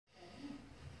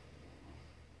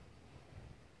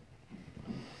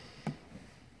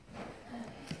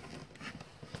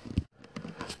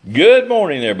Good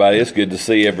morning, everybody. It's good to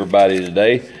see everybody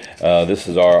today. This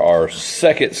is our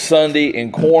second Sunday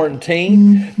in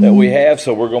quarantine that we have,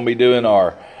 so we're going to be doing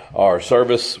our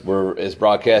service. It's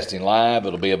broadcasting live.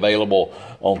 It'll be available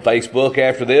on Facebook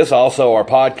after this. Also, our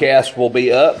podcast will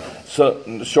be up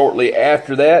shortly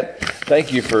after that.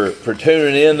 Thank you for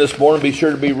tuning in this morning. Be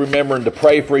sure to be remembering to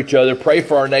pray for each other. Pray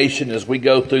for our nation as we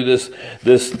go through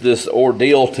this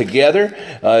ordeal together.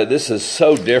 This is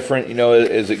so different,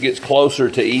 as it gets closer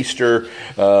to Easter.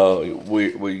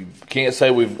 We can't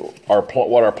say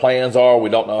what our plans are. We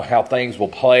don't know how things will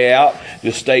play out.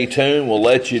 Just stay tuned. We'll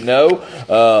let you know.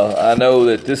 I know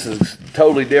that this is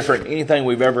totally different than anything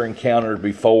we've ever encountered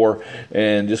before,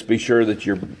 and just be sure that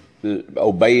you're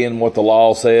obeying what the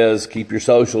law says. Keep your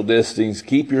social distance.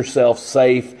 Keep yourself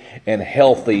safe and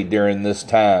healthy during this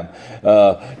time.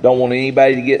 Don't want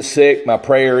anybody to get sick. My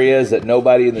prayer is that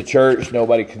nobody in the church,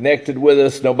 nobody connected with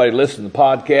us, nobody listening to the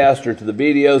podcast or to the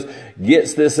videos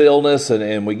gets this illness,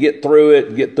 and we get through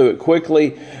it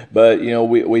quickly. But,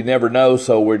 we never know,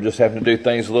 so we're just having to do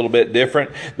things a little bit different.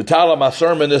 The title of my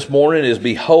sermon this morning is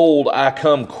Behold, I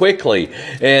Come Quickly.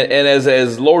 And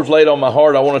as Lord's laid on my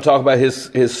heart, I want to talk about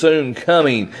His soon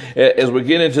coming. As we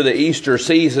get into the Easter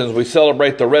seasons, we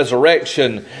celebrate the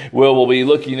resurrection. We'll be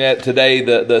looking at today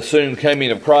the soon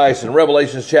coming of Christ. In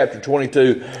Revelation chapter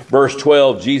 22, verse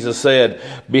 12, Jesus said,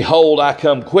 Behold, I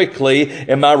come quickly,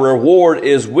 and my reward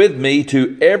is with me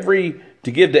to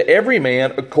give to every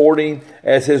man according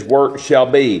as his work shall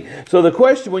be. So the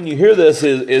question when you hear this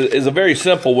is a very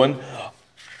simple one.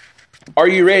 Are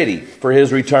you ready for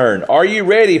His return? Are you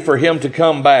ready for Him to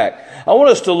come back? I want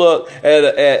us to look at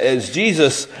as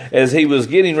Jesus, as He was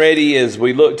getting ready, as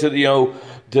we look to,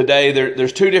 today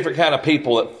there's two different kind of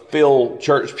people that fill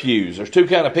church pews. There's two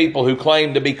kind of people who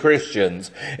claim to be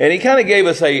Christians. And He kind of gave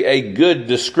us a good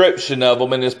description of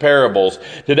them in His parables.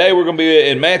 Today we're going to be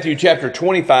in Matthew chapter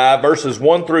 25, verses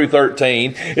 1 through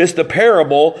 13. It's the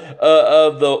parable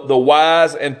of the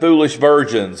wise and foolish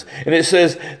virgins. And it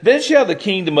says, Then shall the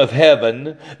kingdom of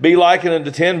heaven be likened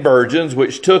unto 10 virgins,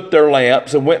 which took their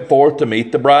lamps and went forth to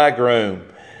meet the bridegroom.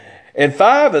 And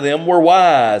 5 of them were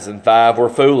wise, and 5 were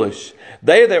foolish.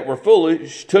 They that were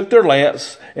foolish took their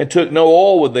lamps and took no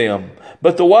oil with them.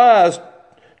 But the wise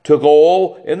took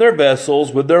oil in their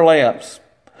vessels with their lamps.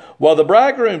 While the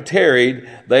bridegroom tarried,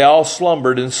 they all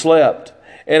slumbered and slept.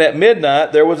 And at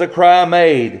midnight there was a cry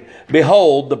made,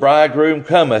 Behold, the bridegroom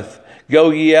cometh.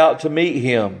 Go ye out to meet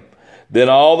him. Then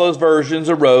all those virgins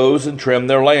arose and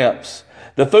trimmed their lamps.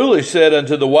 The foolish said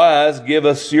unto the wise, Give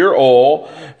us your oil,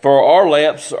 for our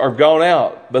lamps are gone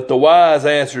out. But the wise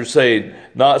answered, saying,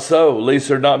 Not so, lest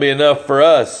there not be enough for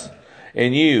us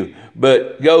and you.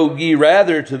 But go ye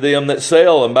rather to them that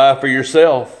sell, and buy for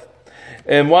yourself.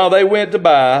 And while they went to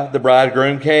buy, the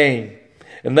bridegroom came.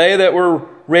 And they that were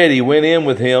ready went in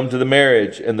with him to the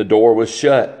marriage, and the door was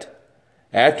shut.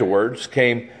 Afterwards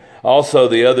came also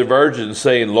the other virgins,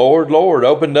 saying, Lord, Lord,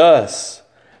 open to us.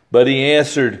 But he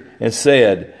answered and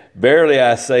said, Verily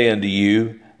I say unto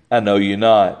you, I know you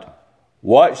not.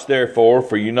 Watch therefore,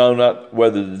 for you know not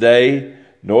whether the day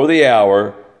nor the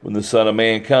hour when the Son of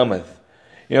Man cometh.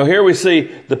 Here we see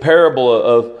the parable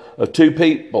of two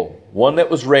people, one that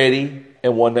was ready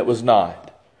and one that was not.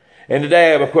 And today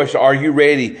I have a question. Are you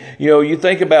ready? You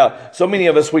think about so many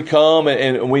of us, we come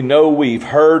and we know we've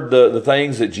heard the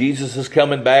things that Jesus is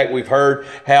coming back. We've heard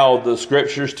how the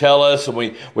scriptures tell us, and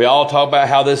we all talk about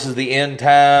how this is the end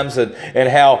times and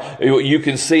how you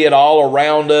can see it all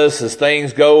around us as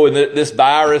things go. And this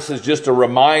virus is just a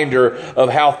reminder of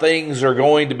how things are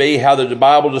going to be, how the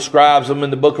Bible describes them in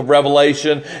the book of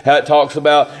Revelation, how it talks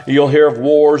about, you'll hear of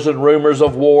wars and rumors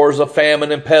of wars, of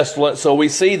famine and pestilence. So we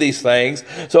see these things.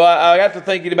 So I got to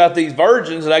thinking about these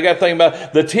virgins, and I got to think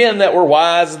about the 10 that were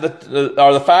wise, or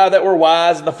the 5 that were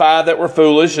wise, and the 5 that were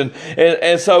foolish.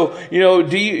 And so, do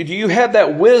you have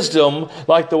that wisdom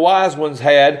like the wise ones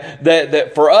had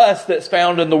that for us that's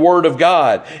found in the Word of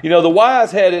God? The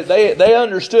wise had it. They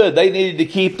understood they needed to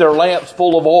keep their lamps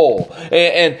full of oil,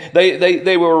 and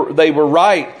they were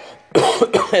right.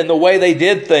 And the way they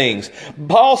did things.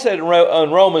 Paul said in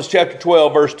Romans chapter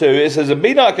 12, verse 2, it says, And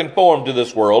be not conformed to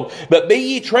this world, but be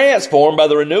ye transformed by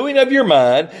the renewing of your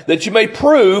mind, that you may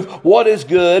prove what is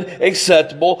good,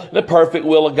 acceptable, and the perfect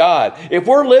will of God. If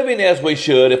we're living as we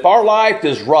should, if our life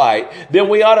is right, then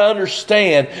we ought to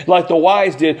understand, like the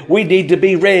wise did, we need to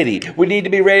be ready. We need to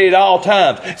be ready at all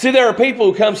times. See, there are people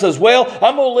who come and says, Well,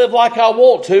 I'm going to live like I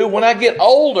want to. When I get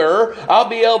older, I'll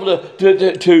be able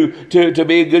to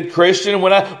be a good Christian. Christian.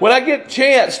 When I get a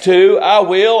chance to, I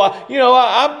will.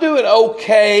 I'm doing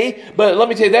okay, but let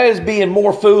me tell you, that is being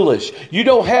more foolish. You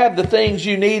don't have the things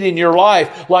you need in your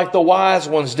life like the wise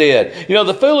ones did.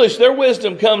 The foolish, their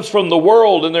wisdom comes from the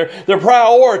world, and their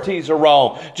priorities are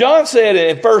wrong. John said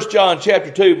in 1 John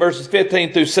chapter 2, verses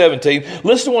 15 through 17,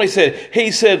 listen to what he said. He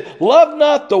said, "Love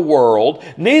not the world,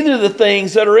 neither the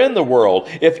things that are in the world.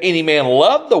 If any man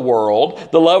love the world,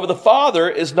 the love of the Father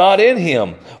is not in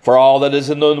him. For all that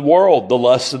is in the world, the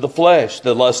lust of the flesh,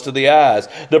 the lust of the eyes,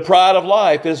 the pride of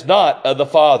life is not of the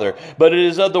Father, but it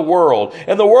is of the world.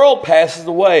 And the world passes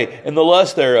away, and the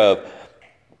lust thereof.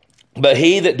 But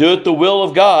he that doeth the will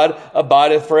of God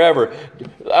abideth forever."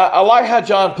 I like how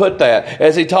John put that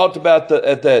as he talked about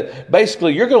that.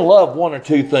 Basically, you're going to love one or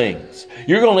two things.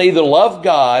 You're going to either love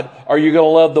God or you're going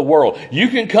to love the world. You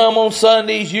can come on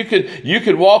Sundays. You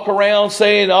could walk around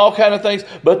saying all kind of things.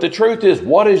 But the truth is,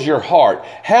 what is your heart?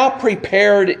 How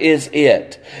prepared is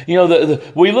it?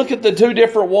 We look at the two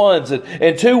different ones,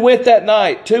 and two went that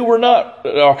night. 5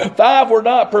 were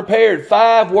not prepared.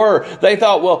 5 were. They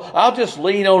thought, well, I'll just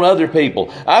lean on other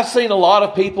people. I've seen a lot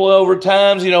of people over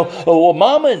times,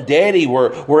 Mama and Daddy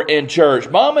were in church.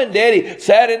 Mama and Daddy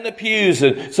sat in the pews,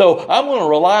 and so I'm going to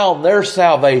rely on their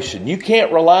salvation. You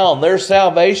can't rely on their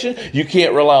salvation. You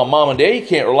can't rely on Mom and Daddy. You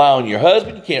can't rely on your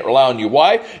husband. You can't rely on your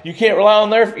wife. You can't rely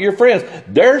on your friends.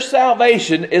 Their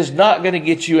salvation is not going to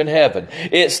get you in heaven.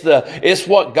 It's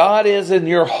what God is in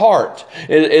your heart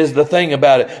is the thing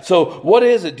about it. So what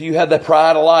is it? Do you have the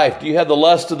pride of life? Do you have the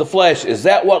lust of the flesh? Is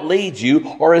that what leads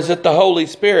you, or is it the Holy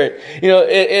Spirit?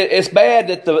 It's bad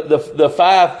that the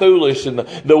 5 foolish and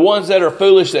the ones that are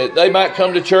foolish, that they might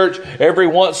come to church every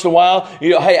once in a while.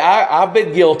 Hey, I've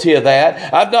been guilty of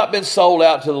that. I've not been sold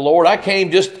out to the Lord. I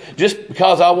came just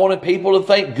because I wanted people to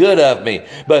think good of me.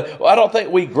 But I don't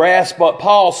think we grasp what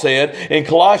Paul said in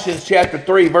Colossians chapter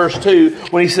 3, verse 2,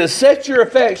 when he says, "Set your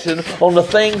affection on the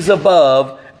things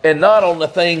above and not on the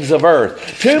things of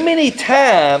earth." Too many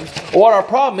times, what our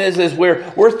problem is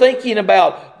we're thinking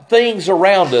about things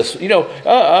around us.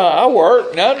 I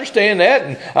work and I understand that,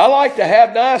 and I like to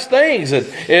have nice things,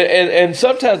 and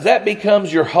sometimes that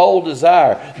becomes your whole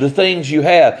desire, the things you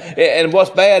have. And what's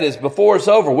bad is before it's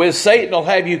over with, Satan will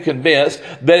have you convinced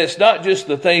that it's not just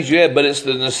the things you have, but it's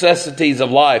the necessities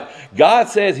of life. God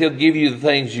says He'll give you the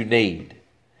things you need.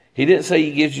 He didn't say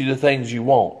He gives you the things you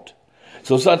want.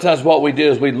 So sometimes what we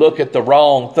do is we look at the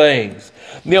wrong things.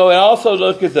 And also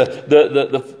look at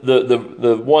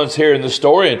the ones here in the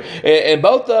story, and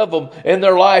both of them in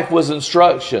their life was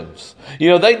instructions.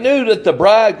 They knew that the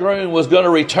bridegroom was going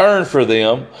to return for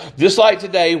them. Just like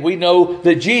today, we know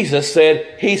that Jesus said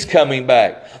He's coming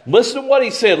back. Listen to what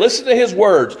He said. Listen to His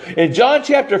words. In John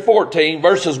chapter 14,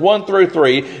 verses 1 through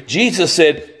 3, Jesus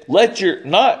said, "Let your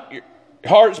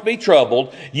hearts be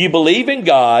troubled. You believe in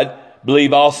God,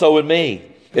 believe also in me.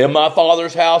 In my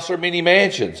Father's house are many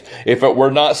mansions. If it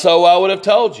were not so, I would have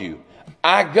told you.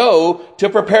 I go to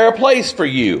prepare a place for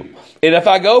you. And if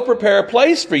I go prepare a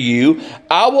place for you,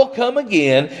 I will come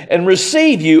again and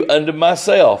receive you unto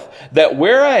myself, that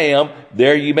where I am,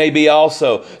 there you may be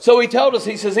also." So He told us,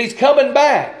 He says He's coming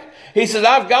back. He says,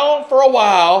 I've gone for a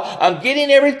while. I'm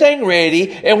getting everything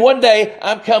ready. And one day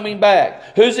I'm coming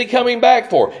back. Who's He coming back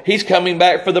for? He's coming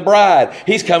back for the bride.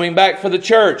 He's coming back for the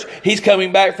church. He's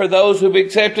coming back for those who've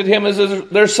accepted Him as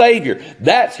their Savior.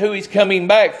 That's who He's coming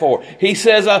back for. He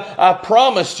says, I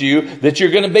promised you that you're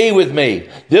going to be with me.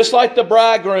 Just like the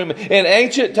bridegroom in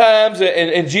ancient times,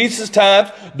 in Jesus' times,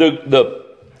 the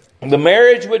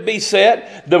marriage would be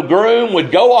set. The groom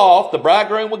would go off. The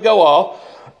bridegroom would go off.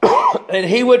 And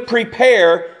he would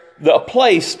prepare the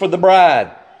place for the bride,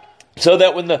 so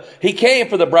that when he came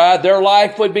for the bride, their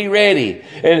life would be ready.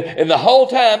 And the whole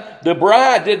time, the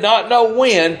bride did not know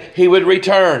when He would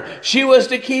return. She was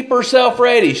to keep herself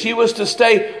ready. She was to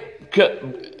stay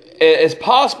as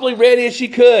possibly ready as she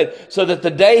could, so that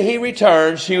the day He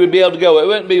returns, she would be able to go. It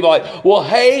wouldn't be like, well,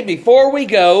 hey, before we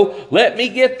go, let me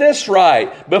get this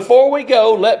right. Before we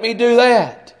go, let me do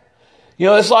that.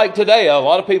 It's like today. A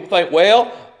lot of people think,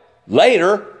 well,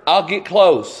 later I'll get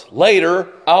close. Later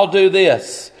I'll do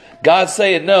this. God's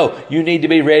saying, no, you need to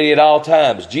be ready at all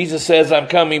times. Jesus says, I'm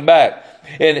coming back.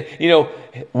 And,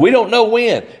 we don't know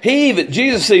when.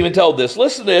 Jesus even told this.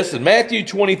 Listen to this in Matthew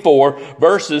 24,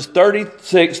 verses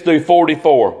 36 through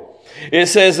 44. It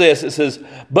says this. It says,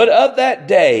 "But of that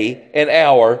day and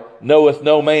hour knoweth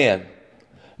no man,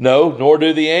 no, nor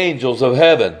do the angels of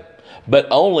heaven, but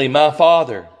only my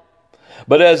Father.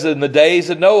 But as in the days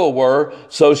of Noah were,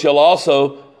 so shall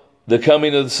also the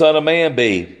coming of the Son of Man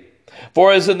be.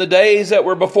 For as in the days that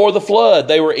were before the flood,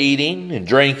 they were eating and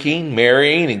drinking,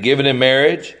 marrying and giving in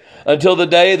marriage until the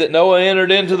day that Noah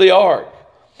entered into the ark,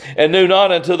 and knew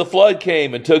not until the flood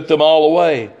came and took them all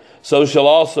away. So shall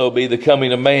also be the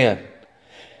coming of man.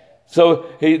 So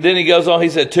then he goes on, he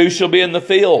said, 2 shall be in the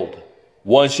field,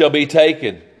 1 shall be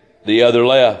taken, the other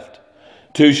left.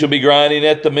 2 shall be grinding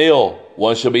at the mill,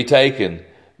 1 shall be taken,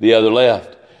 the other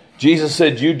left. Jesus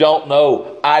said, you don't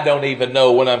know, I don't even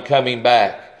know when I'm coming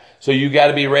back. So you got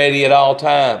to be ready at all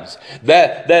times.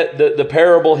 The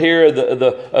parable here of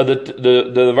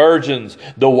the virgins,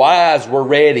 the wise were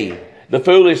ready. The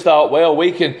foolish thought, well,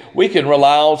 we can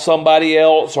rely on somebody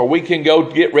else, or we can go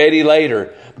get ready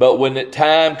later. But when the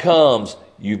time comes,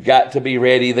 you've got to be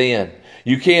ready then.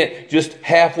 You can't just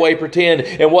halfway pretend.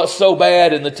 And what's so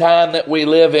bad in the time that we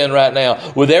live in right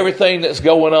now, with everything that's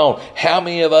going on, how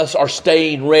many of us are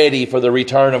staying ready for the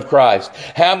return of Christ?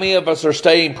 How many of us are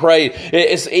staying prayed?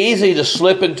 It's easy to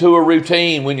slip into a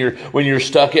routine when you're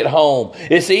stuck at home.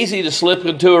 It's easy to slip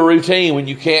into a routine when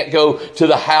you can't go to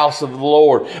the house of the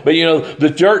Lord. But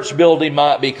the church building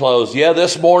might be closed. Yeah,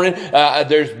 this morning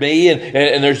there's me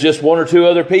and there's just 1 or 2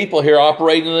 other people here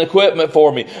operating the equipment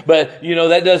for me. But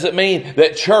that doesn't mean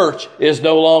that church is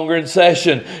no longer in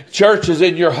session. Church is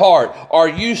in your heart. Are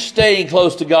you staying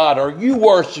close to God? Are you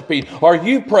worshiping? Are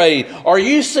you praying? Are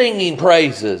you singing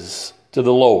praises to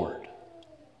the Lord?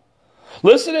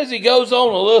 Listen as he goes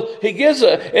on a little. He gives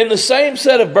in the same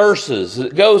set of verses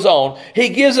that goes on, he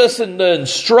gives us the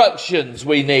instructions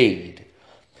we need.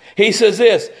 He says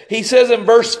this. He says in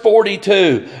verse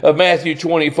 42 of Matthew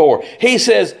 24, he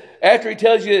says, after he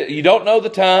tells you you don't know the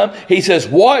time, he says,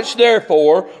 watch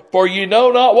therefore, for you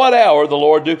know not what hour the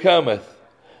Lord do cometh.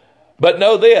 But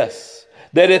know this,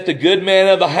 that if the good man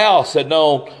of the house had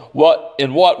known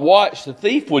in what watch the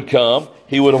thief would come,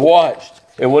 he would have watched,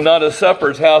 and would not have suffered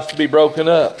his house to be broken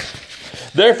up.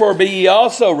 Therefore be ye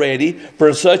also ready, for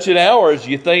in such an hour as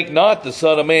ye think not the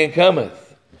Son of Man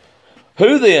cometh.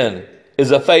 Who then is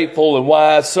a faithful and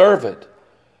wise servant,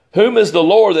 whom is the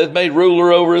Lord that hath made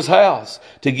ruler over his house,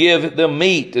 to give them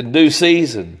meat in due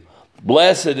season?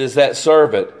 Blessed is that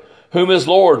servant, whom his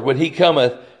Lord, when he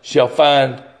cometh, shall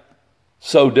find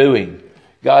so doing.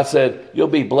 God said, you'll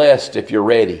be blessed if you're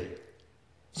ready.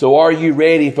 So are you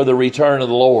ready for the return of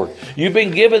the Lord? You've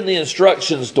been given the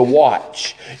instructions to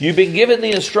watch. You've been given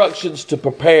the instructions to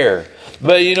prepare.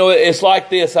 But it's like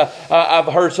this. I've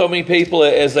heard so many people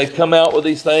as they come out with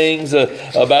these things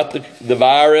about the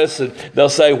virus, and they'll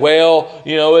say, well,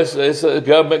 it's a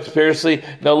government conspiracy.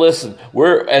 No, listen,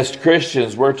 as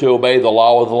Christians, we're to obey the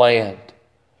law of the land.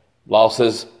 Law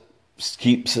says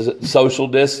keep social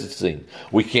distancing.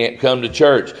 We can't come to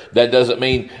church. That doesn't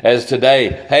mean as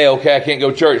today, hey, okay, I can't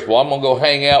go to church. Well, I'm going to go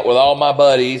hang out with all my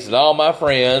buddies and all my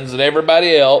friends and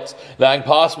everybody else that I can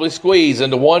possibly squeeze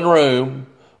into one room.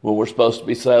 Well, we're supposed to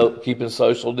be keeping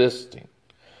social distancing.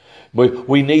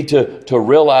 We need to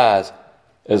realize,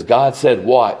 as God said,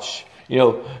 watch.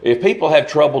 If people have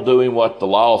trouble doing what the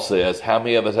law says, how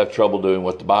many of us have trouble doing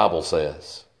what the Bible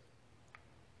says?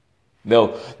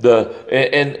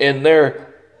 In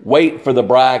their wait for the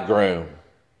bridegroom,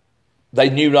 they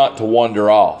knew not to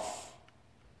wander off.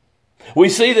 We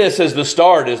see this as the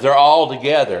start, as they're all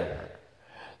together.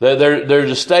 They're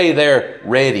to stay there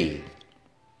ready.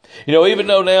 Even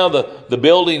though now the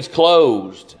building's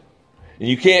closed and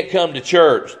you can't come to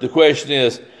church, the question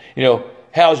is,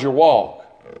 how's your walk?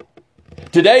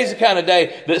 Today's the kind of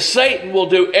day that Satan will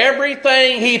do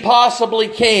everything he possibly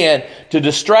can to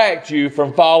distract you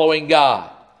from following God.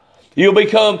 You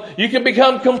can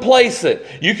become complacent.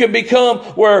 You can become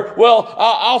where,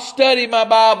 I'll study my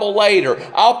Bible later.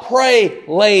 I'll pray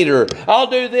later. I'll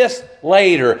do this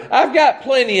later. I've got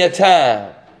plenty of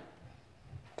time.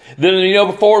 Then,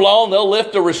 before long, they'll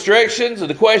lift the restrictions, and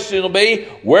the question will be,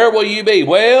 where will you be?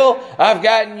 Well, I've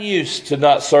gotten used to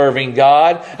not serving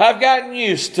God. I've gotten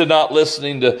used to not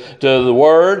listening to the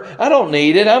Word. I don't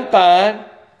need it. I'm fine.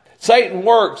 Satan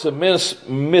works in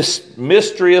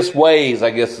mysterious ways,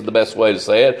 I guess is the best way to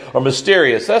say it, or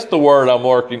mysterious. That's the word I'm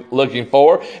looking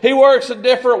for. He works in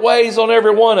different ways on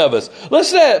every one of us.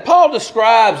 Listen to that. Paul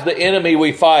describes the enemy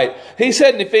we fight. He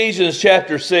said in Ephesians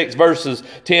chapter 6, verses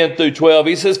 10 through 12,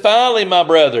 he says, finally, my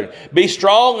brethren, be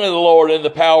strong in the Lord and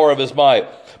the power of his might.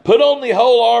 Put on the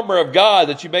whole armor of God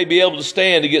that you may be able to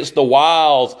stand against the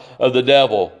wiles of the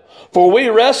devil. For we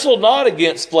wrestle not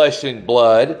against flesh and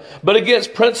blood, but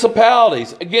against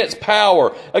principalities, against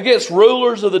power, against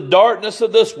rulers of the darkness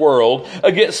of this world,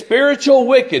 against spiritual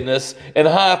wickedness in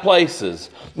high places.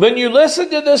 When you listen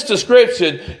to this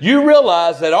description, you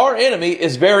realize that our enemy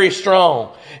is very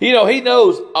strong. He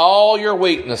knows all your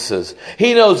weaknesses.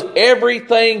 He knows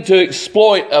everything to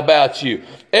exploit about you.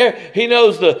 He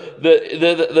knows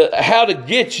the how to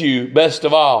get you best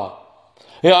of all.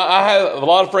 I have a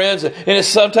lot of friends, and it's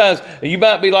sometimes, you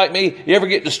might be like me, you ever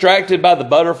get distracted by the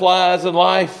butterflies in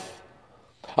life?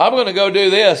 I'm going to go do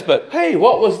this, but hey,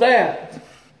 what was that?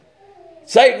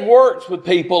 Satan works with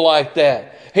people like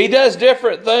that. He does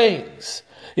different things.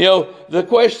 The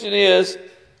question is,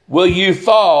 will you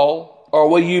fall or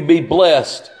will you be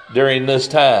blessed during this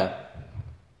time?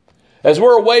 As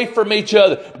we're away from each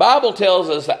other, the Bible tells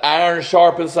us that iron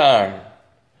sharpens iron.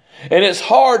 And it's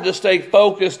hard to stay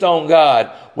focused on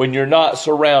God when you're not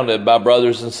surrounded by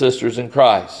brothers and sisters in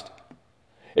Christ.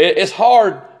 It's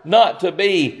hard not to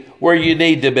be where you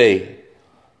need to be.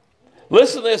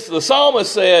 Listen to this. The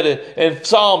psalmist said in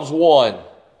Psalms 1,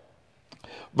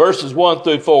 verses 1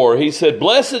 through 4, he said,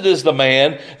 "Blessed is the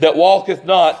man that walketh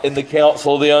not in the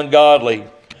counsel of the ungodly,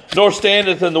 nor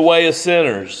standeth in the way of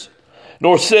sinners,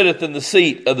 nor sitteth in the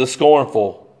seat of the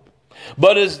scornful.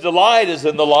 But his delight is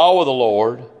in the law of the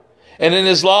Lord, and in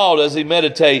his law does he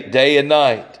meditate day and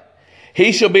night.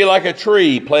 He shall be like a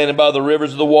tree planted by the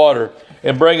rivers of the water,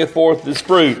 and bringeth forth his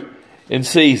fruit in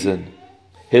season.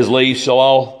 His leaves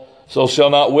shall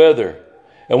not wither,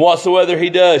 and whatsoever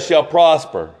he does shall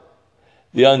prosper.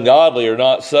 The ungodly are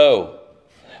not so,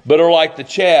 but are like the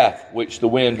chaff which the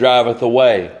wind driveth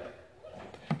away."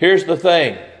 Here's the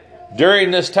thing.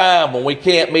 During this time when we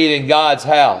can't meet in God's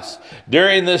house,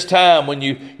 during this time when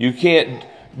you can't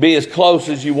be as close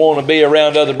as you want to be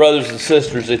around other brothers and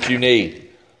sisters that you need,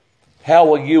 how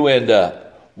will you end up?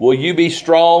 Will you be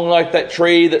strong like that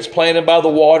tree that's planted by the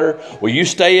water? Will you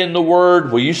stay in the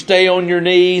Word? Will you stay on your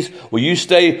knees? Will you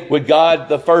stay with God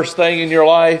the first thing in your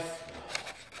life?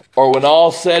 Or when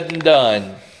all's said and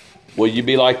done, will you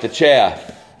be like the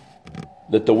chaff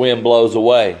that the wind blows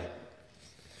away?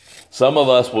 Some of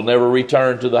us will never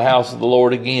return to the house of the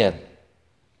Lord again.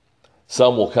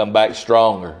 Some will come back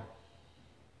stronger.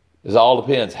 It all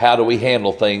depends. How do we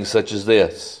handle things such as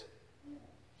this?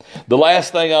 The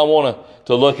last thing I want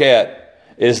to look at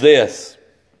is this,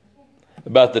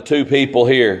 about the two people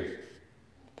here.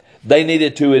 They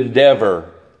needed to endeavor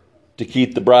to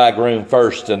keep the bridegroom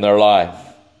first in their life.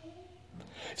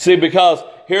 See, because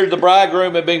here the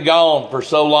bridegroom had been gone for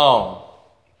so long,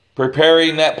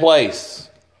 preparing that place,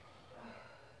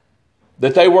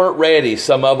 that they weren't ready.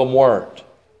 Some of them weren't.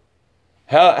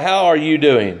 How are you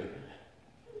doing?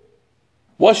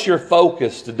 What's your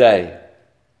focus today?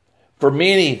 For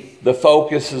many, the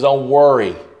focus is on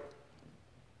worry.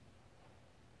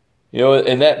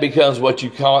 And that becomes what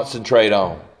you concentrate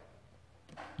on.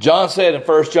 John said in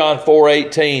 1 John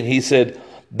 4:18, he said,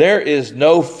 "There is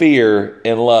no fear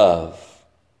in love,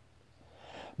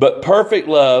 but perfect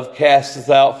love casteth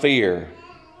out fear,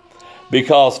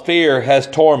 because fear has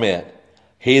torment.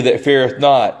 He that feareth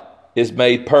not is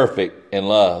made perfect in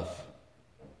love."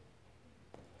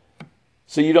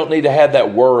 So you don't need to have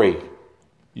that worry.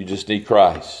 You just need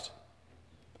Christ.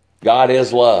 God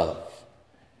is love.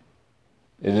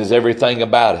 It is everything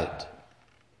about it.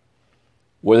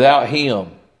 Without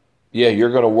Him, you're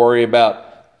going to worry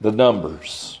about the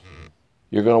numbers.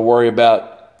 You're going to worry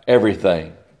about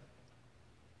everything.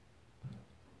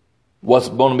 What's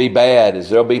going to be bad is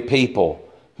there'll be people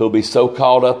who'll be so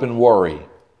caught up in worry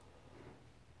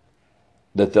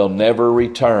that they'll never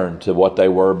return to what they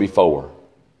were before.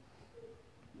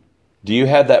 Do you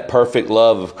have that perfect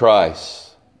love of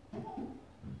Christ?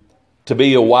 To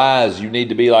be a wise, you need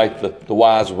to be like the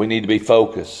wise. We need to be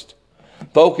focused.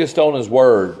 Focused on His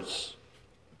words.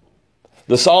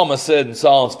 The psalmist said in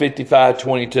Psalms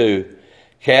 55:22,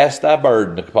 "Cast thy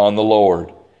burden upon the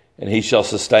Lord, and He shall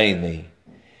sustain thee.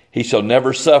 He shall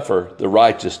never suffer the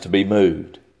righteous to be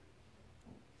moved."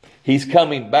 He's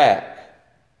coming back.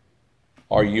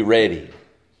 Are you ready?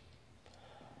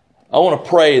 I want to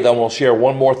pray that I want to share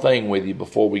one more thing with you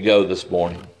before we go this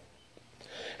morning.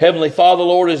 Heavenly Father,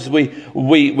 Lord, as we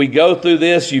go through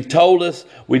this, you've told us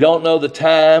we don't know the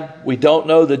time, we don't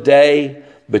know the day,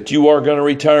 but you are going to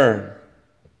return.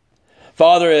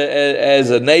 Father, as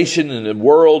a nation and the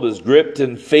world is gripped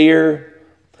in fear,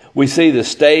 we see the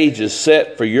stage is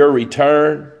set for your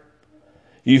return.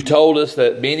 You've told us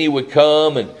that many would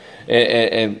come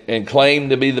and claim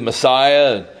to be the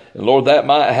Messiah, and Lord, that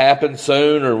might happen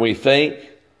sooner than we think.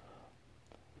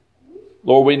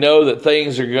 Lord, we know that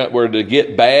things were to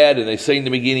get bad, and they seem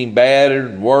to be getting badder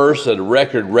and worse at a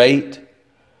record rate.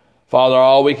 Father,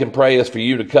 all we can pray is for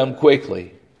you to come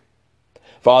quickly.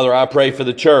 Father, I pray for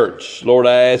the church. Lord,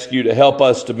 I ask you to help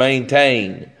us to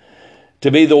maintain,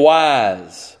 to be the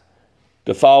wise,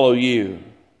 to follow you.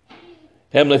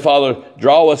 Heavenly Father,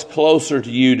 draw us closer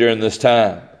to you during this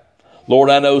time.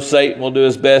 Lord, I know Satan will do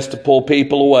his best to pull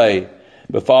people away,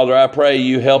 But Father, I pray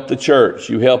you help the church.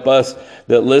 You help us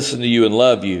that listen to you and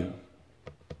love you,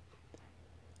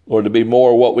 Lord, to be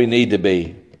more what we need to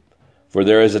be. For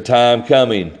there is a time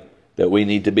coming that we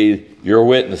need to be your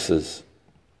witnesses.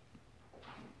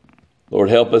 Lord,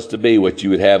 help us to be what you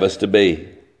would have us to be.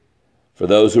 For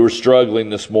those who are struggling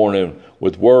this morning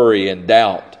with worry and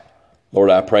doubt, Lord,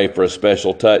 I pray for a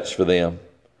special touch for them.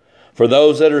 For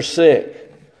those that are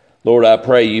sick, Lord, I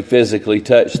pray you physically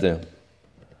touch them.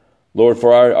 Lord,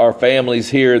 for our families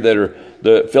here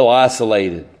that feel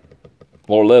isolated,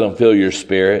 Lord, let them feel your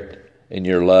spirit and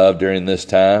your love during this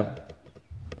time.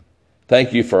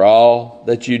 Thank you for all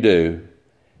that you do.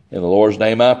 In the Lord's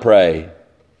name I pray.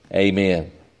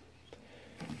 Amen.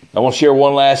 I want to share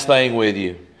one last thing with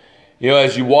you. You know,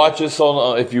 as you watch us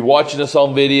if you're watching us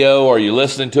on video or you're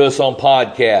listening to us on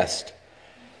podcast,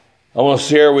 I want to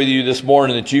share with you this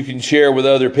morning that you can share with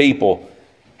other people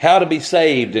how to be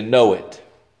saved and know it.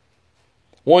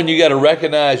 One, you got to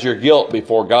recognize your guilt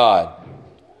before God.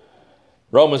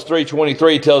 Romans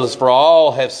 3:23 tells us, for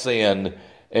all have sinned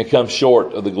and come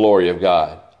short of the glory of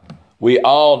God. We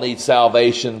all need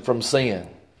salvation from sin.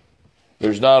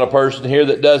 There's not a person here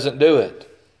that doesn't do it.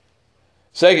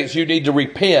 Second, you need to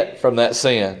repent from that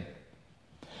sin.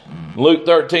 Luke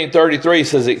 13:33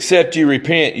 says, except you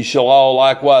repent, you shall all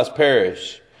likewise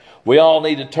perish. We all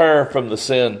need to turn from the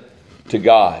sin to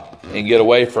God and get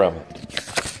away from it.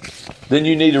 Then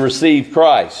you need to receive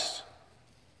Christ.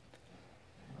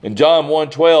 And John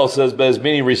 1:12 says, but as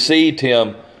many received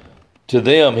him, to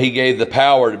them he gave the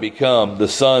power to become the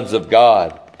sons of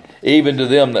God, even to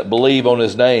them that believe on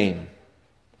his name.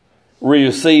 We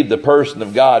receive the person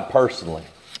of God personally.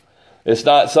 It's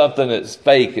not something that's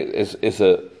fake. It's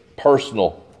a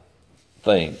personal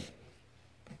thing.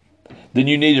 Then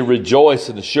you need to rejoice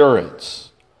in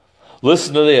assurance.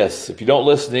 Listen to this, if you don't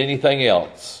listen to anything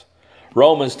else.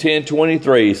 Romans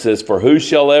 10:23 says, for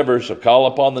whosoever shall call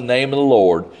upon the name of the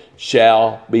Lord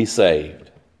shall be saved.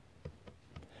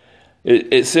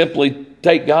 It simply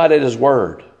take God at his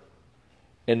word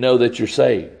and know that you're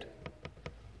saved.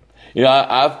 You know,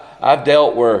 I've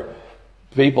dealt where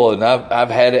people, and I've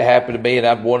had it happen to me, and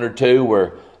I've wondered too,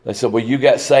 where they said, well, you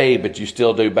got saved, but you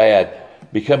still do bad.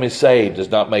 Becoming saved does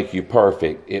not make you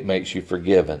perfect. It makes you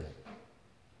forgiven.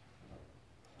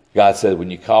 God said,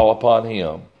 when you call upon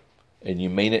him and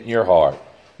you mean it in your heart,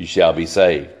 you shall be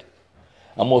saved.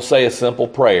 I'm going to say a simple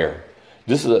prayer.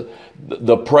 This is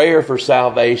the prayer for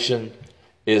salvation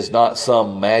is not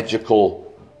some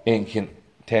magical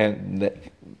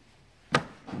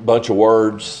bunch of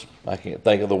words. I can't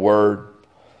think of the word.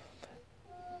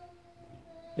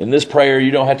 In this prayer, you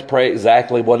don't have to pray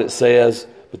exactly what it says,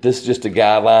 but this is just a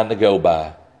guideline to go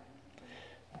by.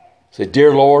 Say,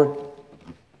 dear Lord,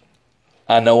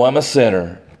 I know I'm a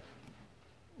sinner,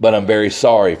 but I'm very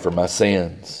sorry for my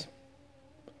sins.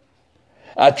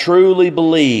 I truly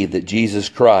believe that Jesus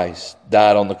Christ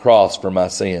died on the cross for my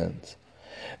sins,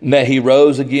 and that he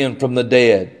rose again from the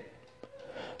dead,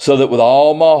 so that with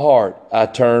all my heart I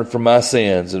turn from my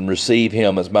sins and receive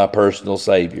him as my personal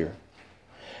Savior.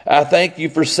 I thank you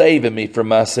for saving me from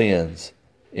my sins.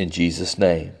 In Jesus'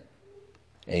 name,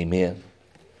 amen.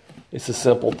 It's a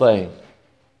simple thing.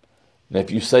 And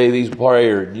if you say these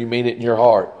prayers and you mean it in your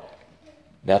heart,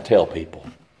 now tell people.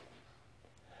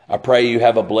 I pray you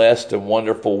have a blessed and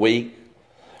wonderful week.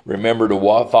 Remember to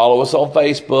follow us on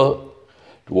Facebook,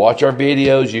 to watch our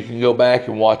videos. You can go back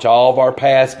and watch all of our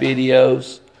past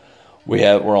videos.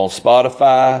 We're on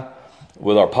Spotify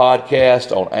with our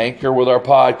podcast, on Anchor with our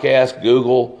podcast,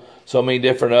 Google, so many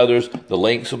different others. The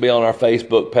links will be on our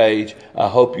Facebook page. I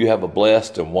hope you have a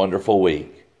blessed and wonderful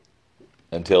week.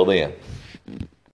 Until then.